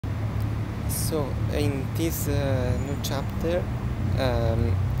So in this new chapter,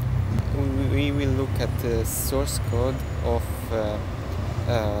 um, we will look at the source code of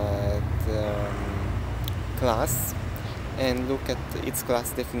the class and look at its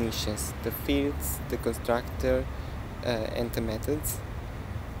class definitions, the fields, the constructor, and the methods.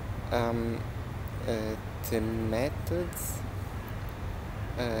 The methods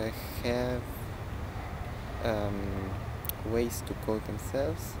have ways to call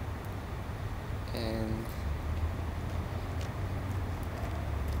themselves, and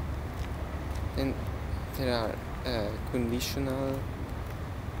then there are conditional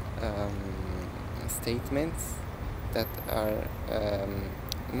statements that are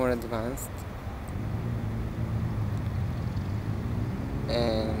more advanced,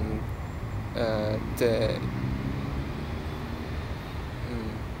 and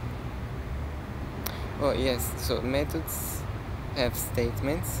oh yes, so methods have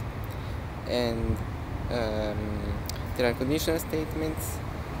statements, and there are conditional statements,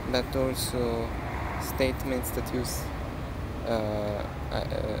 but also statements that use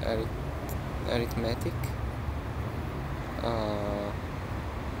arithmetic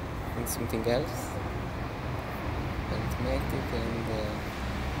and something else. Arithmetic and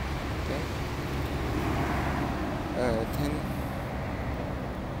okay. Then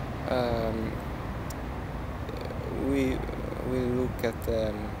we will look at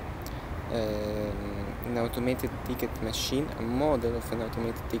an automated ticket machine, a model of an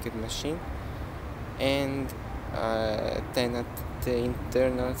automated ticket machine, and then at the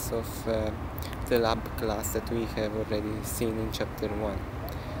internals of the lab class that we have already seen in chapter 1.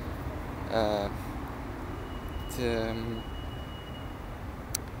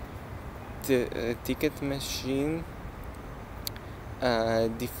 The ticket machine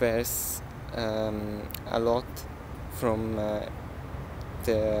differs a lot from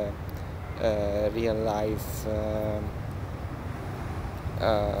the real life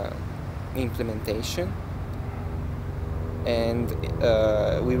implementation, and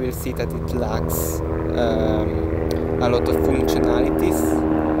we will see that it lacks a lot of functionalities,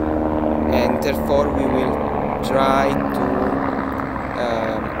 and therefore we will try to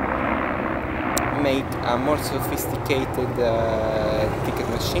make a more sophisticated ticket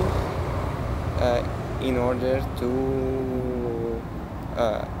machine in order to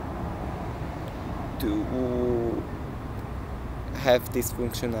have these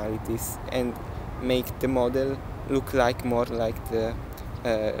functionalities and make the model look more like the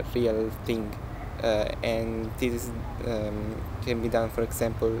real thing, and this can be done, for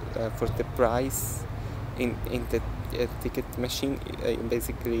example, for the price in the ticket machine.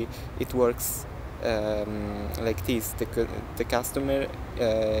 Basically it works like this. The customer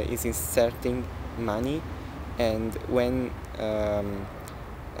is inserting money, and when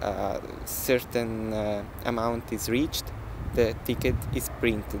a certain amount is reached, the ticket is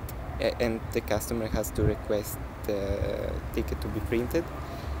printed, and the customer has to request the ticket to be printed,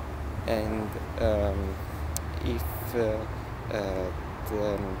 and if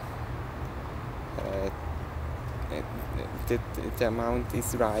the amount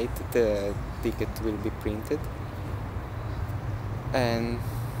is right, the ticket will be printed. And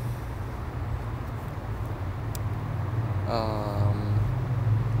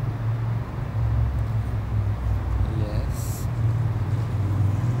yes,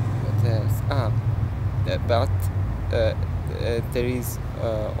 what else? But there is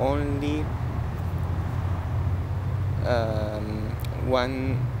only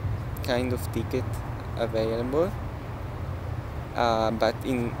one kind of ticket available, but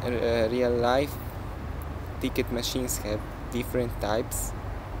in real life ticket machines have different types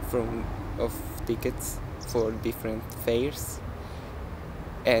of tickets for different fares,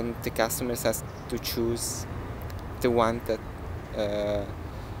 and the customers has to choose the one that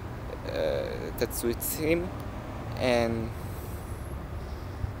suits him, and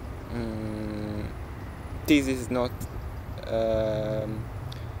this is not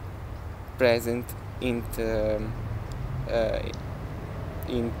present in the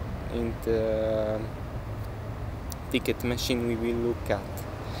ticket machine we will look at.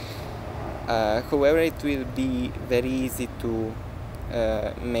 However, it will be very easy to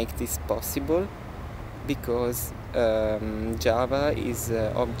make this possible, because Java is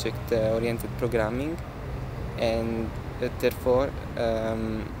object-oriented programming, and therefore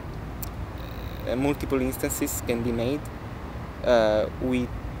multiple instances can be made with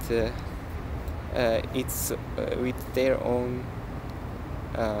their own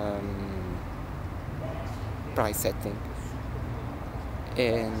price setting,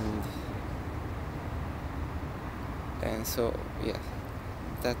 and so yeah,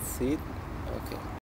 that's it. Okay.